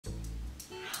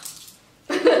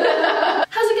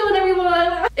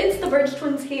Burch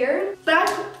twins here, back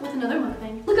with another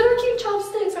mukbang. Look at our cute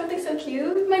chopsticks, aren't they so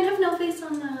cute? Mine have no face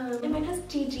on them. And mine has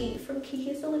Gigi from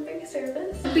Kiki's Delivery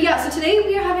Service. But yeah, so today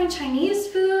we are having Chinese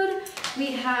food.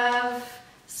 We have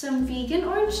some vegan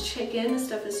orange chicken. This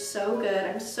stuff is so good.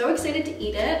 I'm so excited to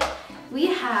eat it. We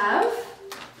have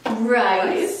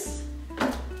rice.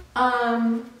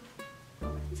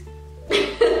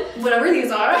 Whatever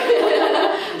these are.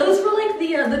 Those were like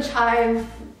the chive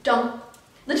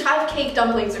cake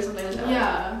dumplings or something like that.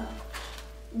 Yeah.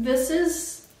 This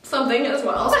is something as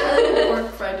well. Like pork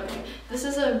fried dumpling. This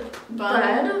is a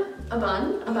bun. A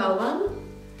bao bun,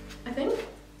 I think.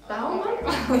 Bao bun?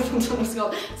 I think that's what it's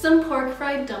called. Some pork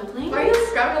fried dumpling. Why are you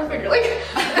grabbing on the finger? Like,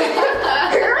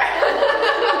 I'm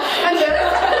good.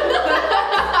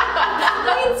 I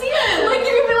can see it. Like,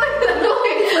 you can be like,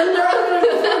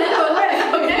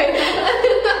 okay.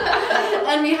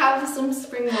 And we have some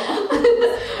spring rolls.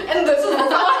 And this is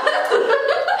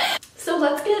so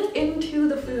let's get into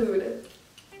the food.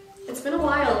 It's been a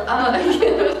while.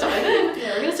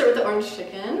 Yeah, we're gonna start with the orange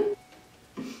chicken.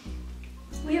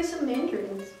 We have some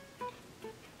mandarins.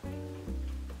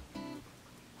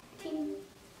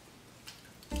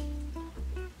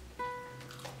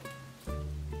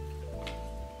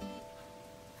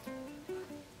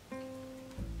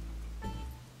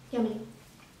 Yummy.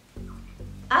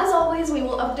 As always, we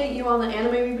will update you on the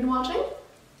anime we've been watching.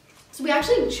 So we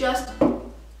actually just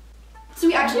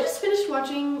finished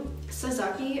watching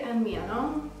Sasaki and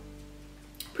Miyano.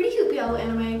 Pretty cute BL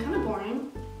anime, kind of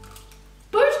boring,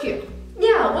 but it's cute.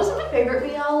 Yeah, it wasn't my favorite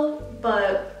BL,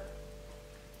 but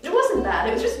it wasn't bad.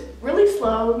 It was just really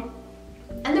slow,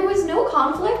 and there was no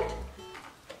conflict,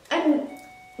 and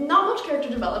not much character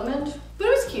development, but it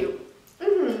was cute.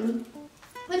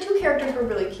 The two characters were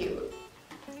really cute.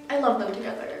 I love them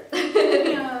together.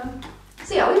 Yeah.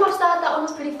 So yeah, we watched that. That one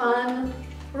was pretty fun.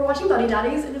 We're watching Buddy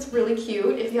Daddies, and it's really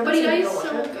cute. If you haven't seen it, watch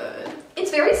it. Good.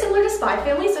 It's very similar to Spy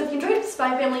Family, so if you enjoyed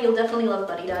Spy Family, you'll definitely love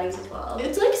Buddy Daddies as well.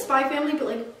 It's like Spy Family, but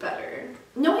like better.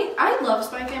 No, I love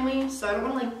Spy Family, so I don't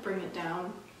want to like bring it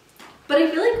down. But I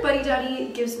feel like Buddy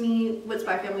Daddy gives me what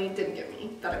Spy Family didn't give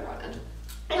me that I wanted.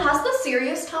 It has the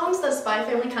serious tones that Spy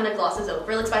Family kind of glosses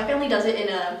over. Like Spy Family does it in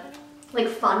a like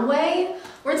fun way,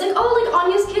 where it's like, oh, like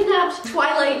Anya's kidnapped,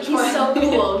 Twilight, he's so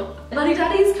cool. Buddy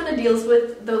Daddies kind of deals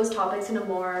with those topics in a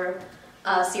more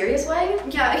serious way.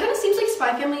 Yeah, it kind of seems like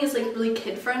Spy Family is like really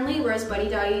kid-friendly, whereas Buddy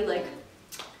Daddy like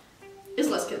is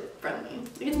less kid-friendly.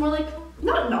 Like it's more like,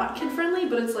 not kid-friendly,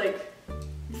 but it's like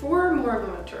for more of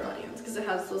a mature audience, because it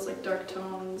has those like dark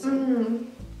tones.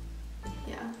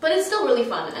 Yeah, but it's still really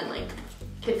fun and like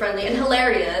kid-friendly and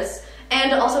hilarious.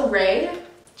 And also Ray,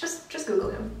 just Google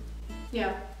him.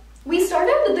 Yeah. We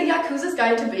started the Yakuza's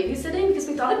Guide to Babysitting because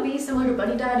we thought it'd be similar to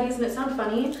Buddy Daddies and it sounded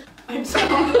funny. And it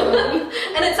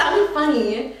sounded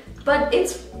funny, but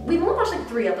we've only watched like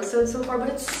 3 episodes so far, but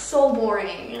it's so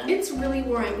boring. It's really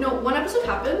boring. No, one episode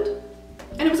happened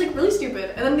and it was like really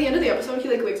stupid, and then at the end of the episode he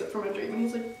like wakes up from a dream and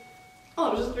he's like, oh,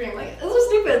 it was just a dream. Like, this was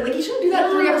stupid. Like, you shouldn't do that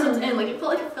 3 episodes in. Like, it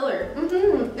felt like a filler.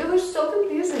 It was so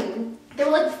confusing. They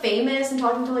were like famous and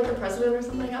talking to like the president or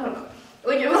something. I don't know.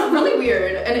 Like, it was really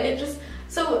weird, and it just,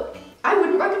 so I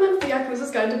wouldn't recommend the Yakuza's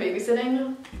Guide to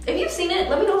Babysitting. If you've seen it,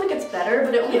 let me know if it gets better,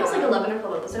 but it only has like 11 or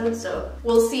 12 episodes, so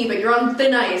we'll see, but you're on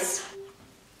thin ice.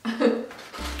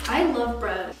 I love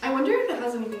bread. I wonder if it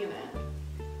has anything in it.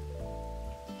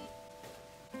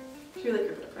 Should we like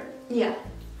rip it apart? Yeah.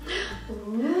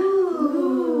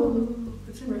 Ooh.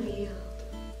 It's revealed.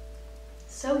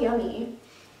 So yummy.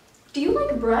 Do you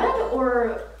like bread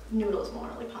or noodles more,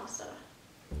 like pasta?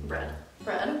 Bread.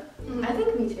 Bread? I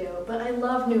think me too, but I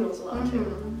love noodles a lot too.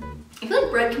 I feel like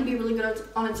bread can be really good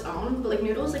on its own, but like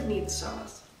noodles like need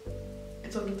sauce.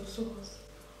 It's under the sauce.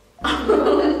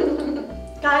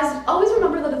 Guys, always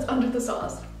remember that it's under the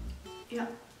sauce. Yeah.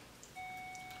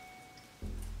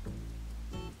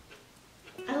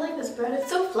 I like this bread.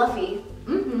 It's so fluffy.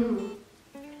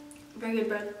 Very good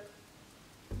bread.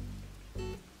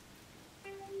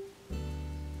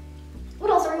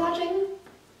 What else are we watching?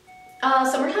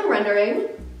 Summertime Rendering.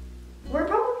 We're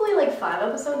probably like 5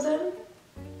 episodes in.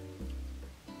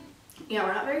 Yeah,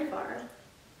 we're not very far.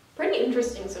 Pretty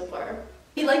interesting so far.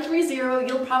 If you liked ReZero,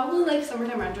 you'll probably like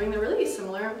Summertime Rendering. They're really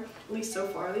similar. At least so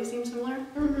far, they seem similar.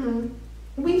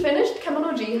 We finished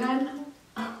Kemono Jihen.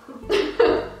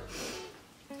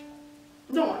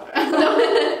 Don't watch it. No,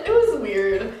 it was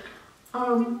weird.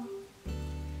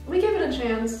 We gave it a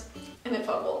chance, and it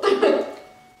fumbled.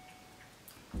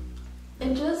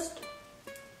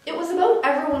 It was about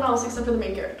everyone else except for the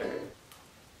main character.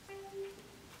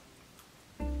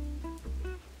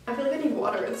 I feel like I need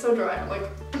water. It's so dry. I'm like,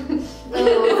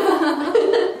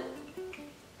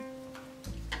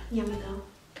 Yummy though.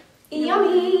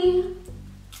 Yummy!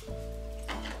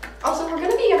 Also, we're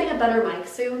gonna be getting a better mic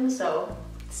soon, so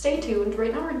stay tuned.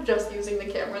 Right now we're just using the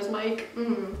camera's mic.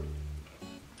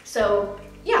 So,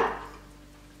 yeah.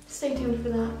 Stay tuned for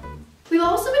that. We've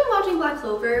also been watching Black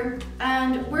Clover,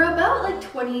 and we're about like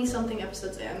 20-something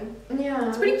episodes in. Yeah.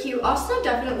 It's pretty cute. Austin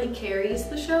definitely carries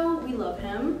the show. We love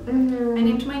him. I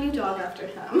named my new dog after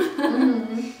him.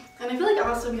 And I feel like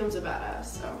Austin becomes a badass,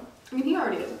 so. I mean, he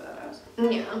already is a badass.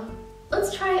 Yeah.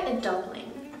 Let's try a dumpling.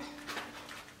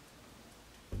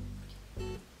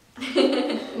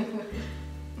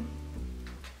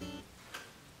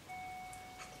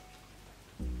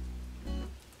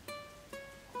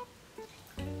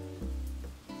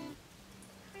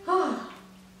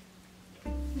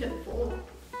 Get full.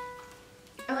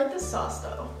 I like this sauce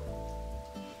though.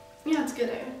 Yeah, it's good,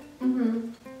 eh?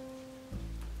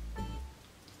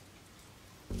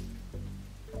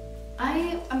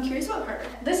 I'm curious about her.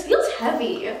 This feels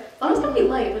heavy. I thought it was gonna be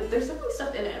light, but there's definitely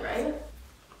stuff in it, right?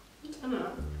 I don't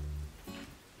know.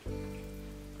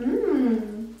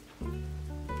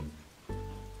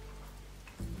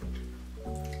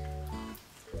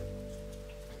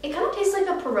 It kind of tastes like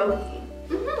a pierogi.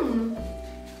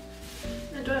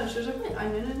 It does. There's definitely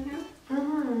onion in here.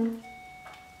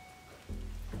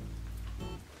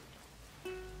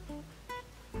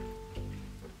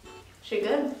 She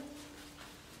good?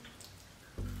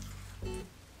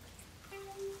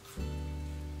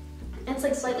 And it's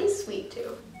like slightly sweet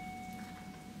too.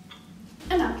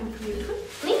 A napkin for you.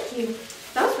 Thank you.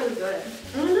 That was really good.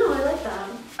 I don't know, I like that.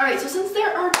 Alright, so since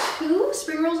there are 2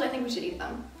 spring rolls, I think we should eat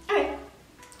them. Alright.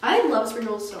 I love spring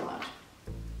rolls so much.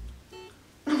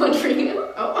 One for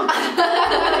you? Oh.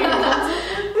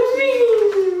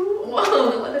 Wow,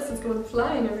 the lettuce is going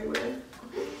flying everywhere.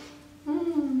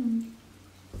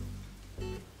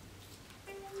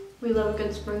 We love a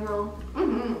good spring roll.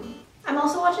 I'm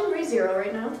also watching ReZero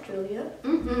right now with Julia.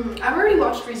 I've already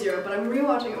watched ReZero, but I'm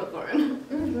rewatching it with Lauren.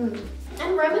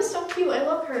 And Rem is so cute. I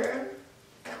love her.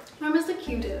 Rem is the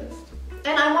cutest.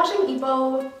 And I'm watching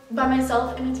Ippo by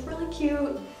myself, and it's really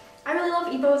cute. I really love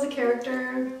Ippo as a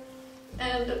character.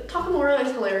 And Takamura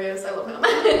is hilarious. I love him.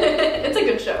 It's a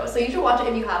good show, so you should watch it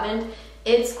if you haven't.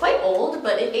 It's quite old,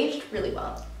 but it aged really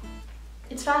well.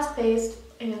 It's fast-paced,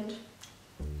 and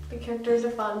the characters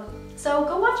are fun. So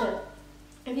go watch it.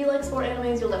 If you like sport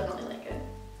animes, you'll definitely like it.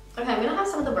 Okay, I'm gonna have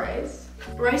some of the rice.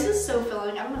 Rice is so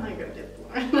filling. I don't know how you're gonna do it,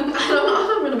 Lauren. I don't know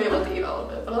if I'm gonna be able to eat all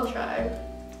of it, but I'll try.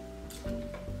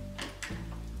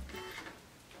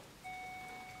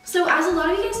 So as a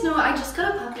lot of you guys know, I just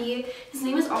got a puppy. His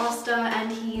name is Asta,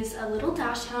 and he's a little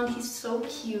dash hound. He's so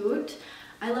cute.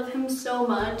 I love him so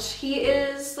much. He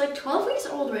is like 12 weeks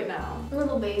old right now.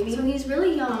 Little baby. So he's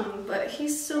really young, but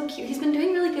he's so cute. He's been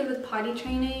doing really good with potty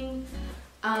training.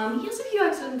 He has a few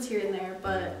accidents here and there,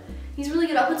 but he's really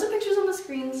good. I'll put some pictures on the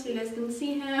screen so you guys can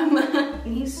see him.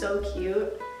 And he's so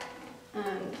cute.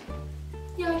 And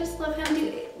yeah, I just love him.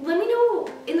 Let me know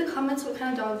in the comments what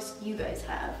kind of dogs you guys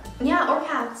have. Yeah, or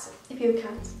cats, if you have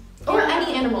cats. Or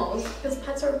any animals, because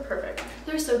pets are perfect.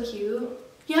 They're so cute.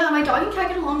 Yeah, my dog and cat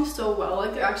get along so well.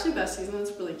 Like, they're actually besties, and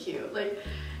it's really cute. Like,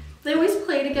 they always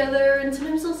play together, and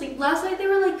sometimes they'll sleep. Last night they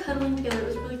were like cuddling together. It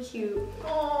was really cute.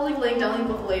 Aww. Like laying down, they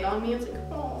both laid on me. I was like,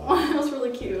 oh, it was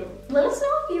really cute. Let us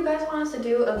know if you guys want us to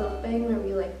do a mukbang where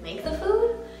we like make the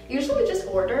food. Usually we just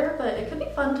order, but it could be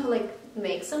fun to like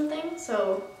make something.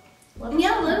 So let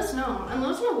us know, and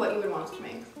let us know what you would want us to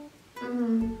make.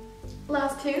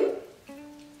 Last two.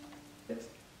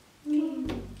 Me.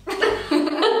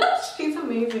 She's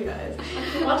amazing, guys.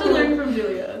 Want to learn from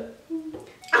Julia.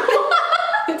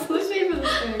 It's the shape of the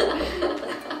thing.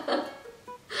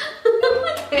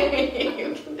 Okay,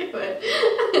 you can do it.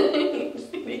 You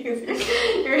just need to use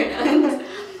your hands.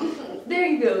 There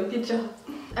you go, good job.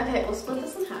 Okay, we'll split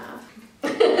this in half.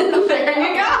 There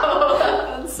you go.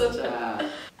 That's such a...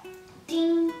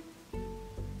 Ding.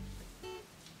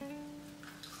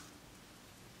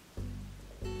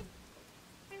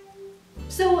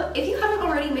 So if you haven't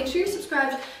already, make sure you're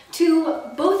subscribed to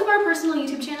both of our personal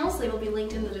YouTube channels. They will be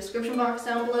linked in the description box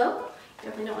down below.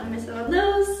 Definitely don't want to miss out on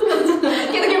those.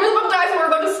 Okay, the camera's about to die, so we're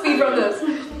about to speedrun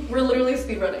this. We're literally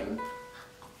speedrunning.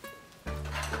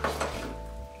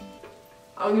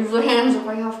 I'll use the hands if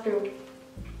I have to.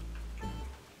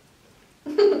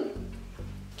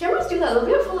 Cameras do that, they'll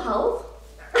be at full health.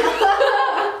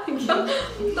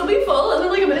 They'll be full, and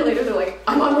then like a minute later they're like,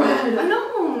 I'm on red. I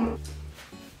know.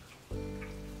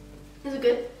 Is it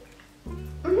good?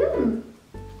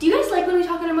 Do you guys like when we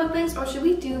talk about mukbangs, or should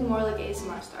we do more like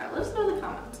ASMR style? Let us know in the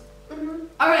comments.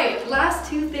 Alright, last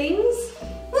two things.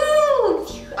 Woo!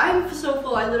 I'm so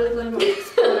full, I literally feel like I'm going to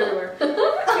explode everywhere.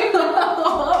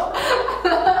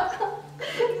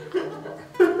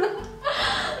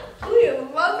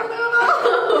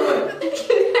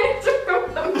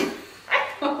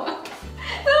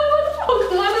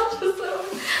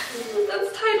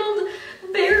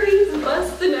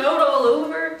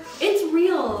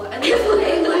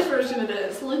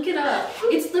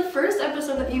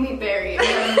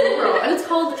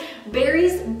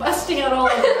 busting out all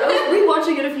over. I was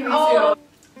rewatching it a few weeks ago.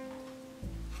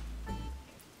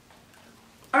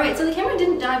 Alright, so the camera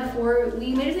didn't die before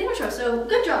we made it to the intro, so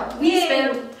good job. We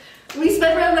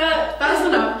sped around that fast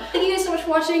enough. Thank you guys so much for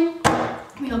watching.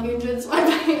 We hope you enjoyed this one.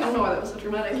 I don't know why that was so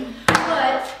dramatic.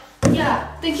 But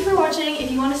yeah, thank you for watching.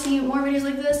 If you want to see more videos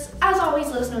like this, as always,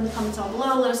 let us know in the comments down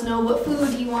below. Let us know what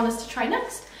food you want us to try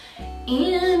next.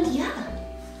 And yeah,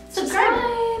 subscribe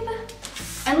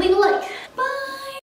and leave a like.